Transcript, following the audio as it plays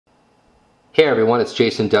Hey everyone, it's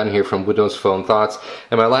Jason Dunn here from Windows Phone Thoughts,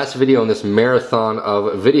 and my last video in this marathon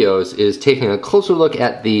of videos is taking a closer look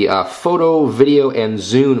at the photo, video, and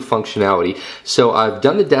zoom functionality. So I've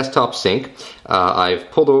done the desktop sync.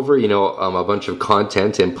 I've pulled over, a bunch of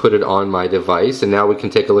content and put it on my device, and now we can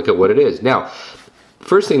take a look at what it is. Now,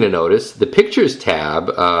 first thing to notice, the Pictures tab,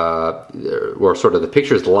 or sort of the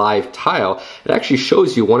Pictures Live tile, it actually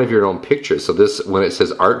shows you one of your own pictures. So this, when it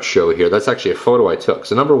says Art Show here, that's actually a photo I took.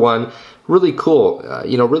 So number one, really cool,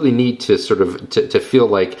 really neat to sort of to feel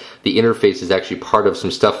like the interface is actually part of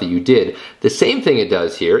some stuff that you did. The same thing it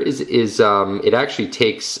does here is it actually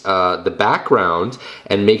takes the background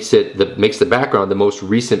and makes the background the most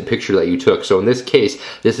recent picture that you took. So in this case,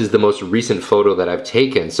 this is the most recent photo that I've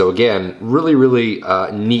taken. So again, really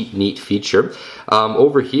neat feature.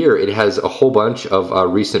 Over here, it has a whole bunch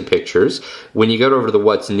of recent pictures. When you go over to the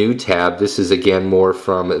What's New tab, this is again more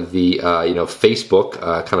from the Facebook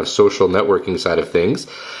kind of social networking side of things.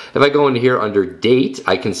 If I go into here under date,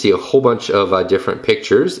 I can see a whole bunch of different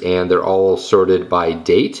pictures, and they're all sorted by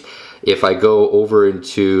date. If I go over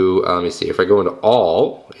into, let me see, if I go into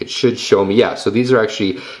all, it should show me, yeah, so these are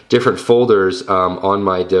actually different folders on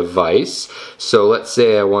my device. So let's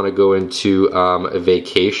say I want to go into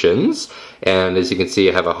vacations. And as you can see,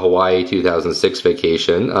 I have a Hawaii 2006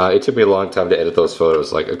 vacation. It took me a long time to edit those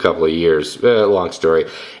photos, like a couple of years. Long story.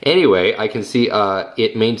 Anyway, I can see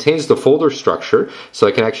it maintains the folder structure, so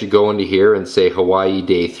I can actually go into here and say Hawaii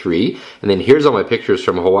Day 3. And then here's all my pictures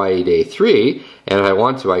from Hawaii Day 3. And if I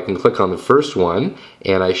want to, I can click on the first one,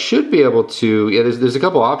 and I should be able to, yeah, there's a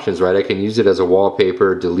couple options, right? I can use it as a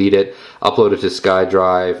wallpaper, delete it, upload it to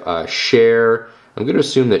SkyDrive, share. I'm going to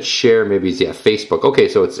assume that share maybe is, yeah, Facebook. Okay,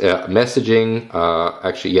 so it's messaging.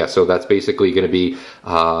 Actually, yeah, so that's basically going to be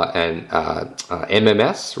an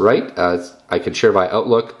MMS, right? I can share by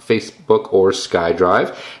Outlook, Facebook, or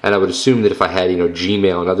SkyDrive. And I would assume that if I had,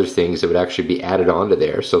 Gmail and other things, it would actually be added onto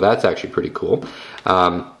there. So that's actually pretty cool.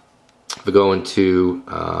 If I go into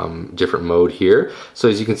different mode here, so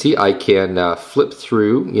as you can see, I can flip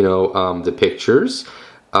through, the pictures.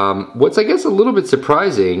 What's, I guess, a little bit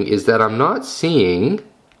surprising is that I'm not seeing,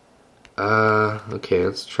 okay,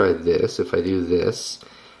 let's try this. If I do this,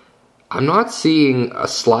 I'm not seeing a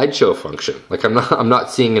slideshow function. Like I'm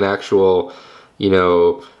not seeing an actual,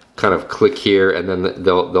 kind of click here and then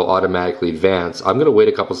they'll automatically advance. I'm going to wait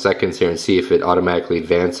a couple seconds here and see if it automatically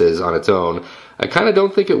advances on its own. I kind of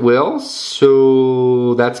don't think it will,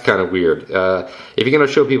 so that's kind of weird. If you're going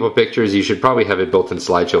to show people pictures, you should probably have a built-in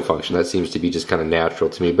slideshow function. That seems to be just kind of natural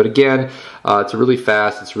to me. But again, it's really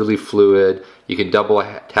fast, it's really fluid. You can double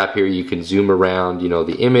tap here, you can zoom around,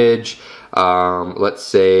 the image. Let's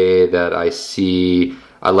say that I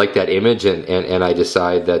like that image and I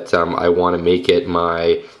decide that I want to make it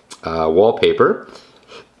my wallpaper.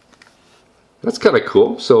 That's kind of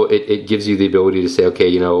cool. So it gives you the ability to say,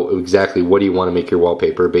 okay, exactly what do you want to make your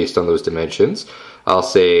wallpaper based on those dimensions. I'll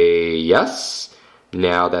say yes.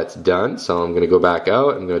 Now that's done. So I'm going to go back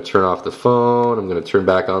out. I'm going to turn off the phone. I'm going to turn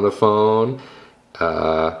back on the phone.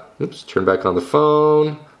 Oops, turn back on the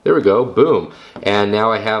phone. There we go, boom. And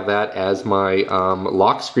now I have that as my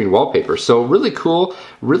lock screen wallpaper. So really cool,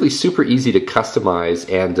 really super easy to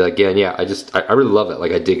customize. And again, yeah, I really love it.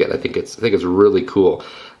 Like I dig it. I think it's really cool.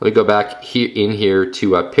 Let me go back in here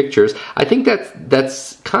to pictures. I think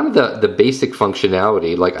that's kind of the basic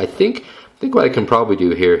functionality. Like I think what I can probably do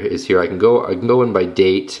here is I can go in by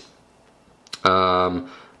date.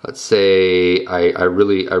 Let's say I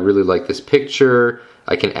really like this picture.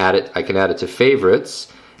 I can add it to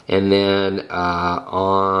favorites. And then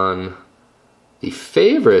on the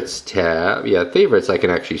favorites tab, yeah, favorites, I can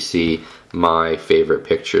actually see my favorite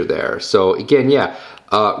picture there. So again, yeah,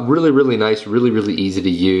 really nice, really easy to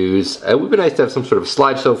use. It would be nice to have some sort of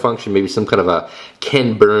slideshow function, maybe some kind of a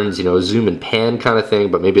Ken Burns, zoom and pan kind of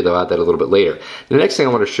thing, but maybe they'll add that a little bit later. The next thing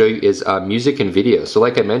I want to show you is music and video. So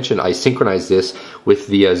like I mentioned, I synchronized this with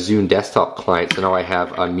the Zune desktop client, so now I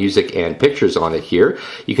have music and pictures on it here.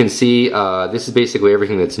 You can see this is basically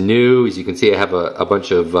everything that's new. As you can see, I have a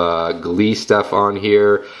bunch of Glee stuff on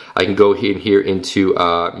here. I can go in here into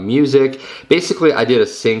music. Basically, I did a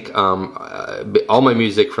sync, all my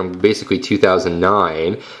music from basically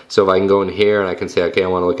 2009. So if I can go in here and I can say, okay, I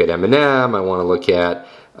want to look at Eminem, I want to look at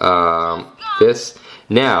this.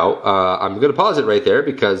 Now, I'm going to pause it right there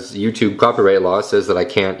because YouTube copyright law says that I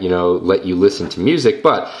can't, let you listen to music.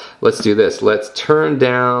 But let's do this. Let's turn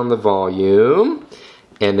down the volume.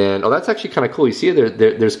 And then, oh, that's actually kind of cool. You see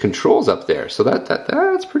there's controls up there. So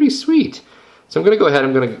that's pretty sweet. So I'm going to go ahead,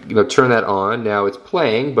 I'm going to turn that on. Now it's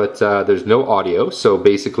playing, but there's no audio. So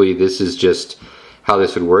basically this is just how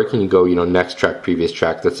this would work. And you go, you know, next track, previous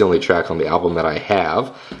track. That's the only track on the album that I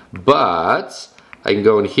have. But I can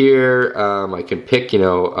go in here, I can pick, you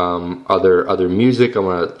know, other music. I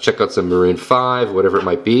want to check out some Maroon 5, whatever it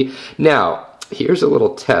might be. Now, here's a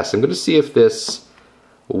little test. I'm going to see if this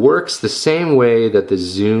works the same way that the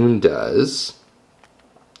Zune does.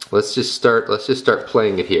 Let's just start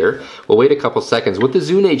playing it here. We'll wait a couple seconds. What the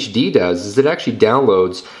Zune HD does is it actually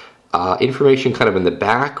downloads information kind of in the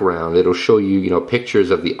background. It'll show you, you know,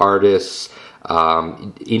 pictures of the artists,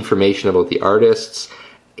 information about the artists,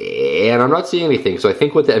 and I'm not seeing anything. So I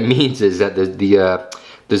think what that means is that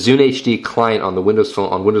the Zune HD client on the Windows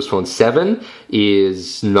Phone 7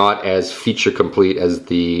 is not as feature complete as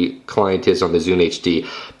the client is on the Zune HD.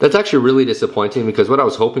 That's actually really disappointing, because what I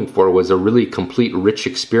was hoping for was a really complete, rich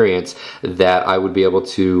experience that I would be able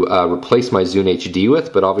to replace my Zune HD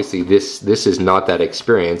with. But obviously, this is not that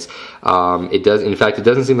experience. In fact, it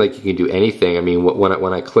doesn't seem like you can do anything. I mean,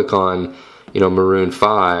 when I click on, you know, Maroon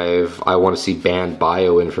 5, I want to see band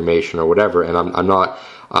bio information or whatever, and I'm not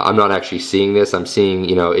actually seeing this. I'm seeing,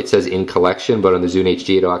 you know, it says in collection, but on the Zune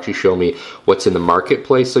HD, it'll actually show me what's in the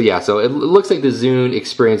marketplace. So yeah, so it looks like the Zune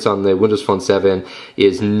experience on the Windows Phone 7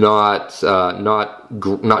 is not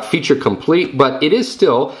feature complete, but it is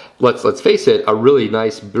still, let's face it, a really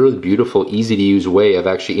nice, really beautiful, easy to use way of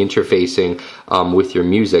actually interfacing with your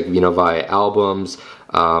music, you know, via albums,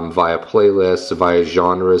 via playlists, via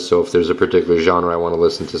genres. So if there's a particular genre I want to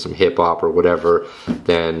listen to, some hip hop or whatever,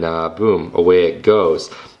 then boom, away it goes.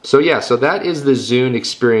 So yeah, so that is the Zune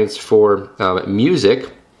experience for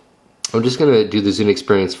music. I'm just going to do the Zune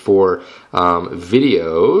experience for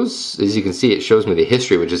videos. As you can see, it shows me the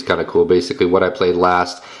history, which is kind of cool. Basically, what I played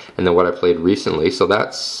last and then what I played recently. So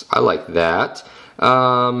I like that.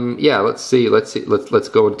 Yeah, let's see. Let's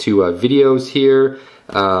go into videos here,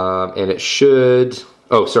 and it should.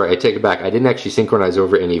 Oh, sorry, I take it back. I didn't actually synchronize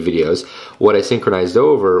over any videos. What I synchronized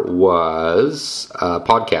over was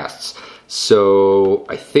podcasts. So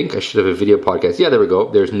I think I should have a video podcast. Yeah, there we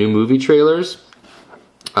go. There's new movie trailers.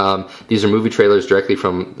 These are movie trailers directly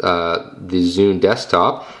from the Zune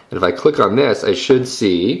desktop. And if I click on this, I should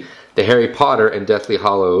see the Harry Potter and Deathly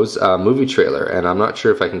Hallows movie trailer. And I'm not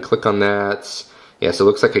sure if I can click on that. Yeah, so it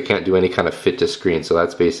looks like I can't do any kind of fit to screen, so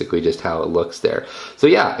that's basically just how it looks there. So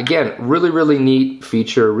yeah, again, really, really neat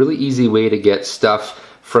feature, really easy way to get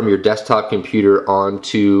stuff from your desktop computer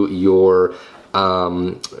onto your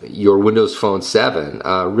Windows Phone 7.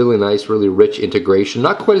 Really nice, really rich integration.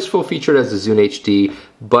 Not quite as full featured as the Zune HD,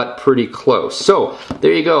 but pretty close. So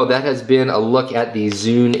there you go. That has been a look at the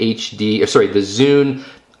Zune HD, or sorry, the Zune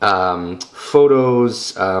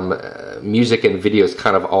photos, music, and videos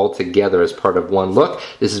kind of all together as part of one look.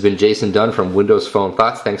 This has been Jason Dunn from Windows Phone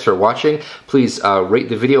Thoughts. Thanks for watching. Please rate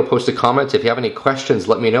the video, post a comment. If you have any questions,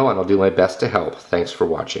 let me know, and I'll do my best to help. Thanks for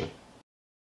watching.